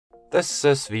This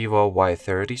is VIVO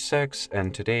Y36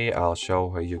 and today I'll show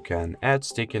how you can add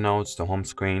sticky notes to home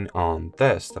screen on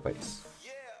this device.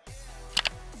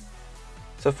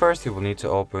 So first you will need to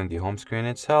open the home screen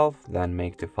itself, then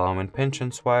make the following pinch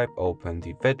and swipe, open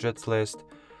the widgets list,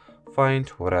 find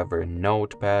whatever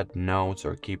notepad, notes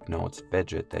or keep notes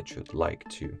widget that you'd like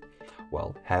to,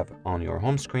 have on your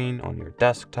home screen, on your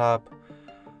desktop,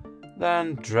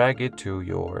 then drag it to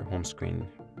your home screen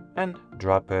and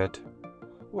drop it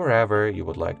wherever you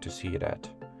would like to see it at.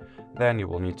 Then you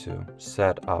will need to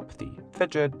set up the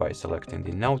widget by selecting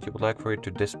the note you would like for it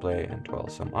to display and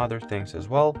some other things as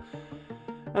well.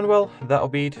 And that'll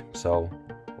be it. So,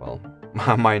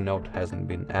 my note hasn't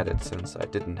been added since I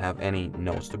didn't have any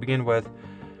notes to begin with.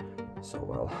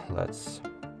 So, let's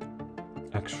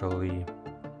actually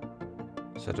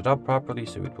set it up properly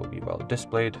so it will be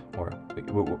displayed, or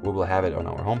we will have it on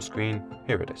our home screen.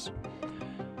 Here it is.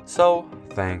 So,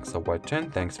 thanks for watching,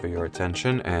 thanks for your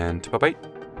attention, and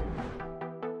bye-bye.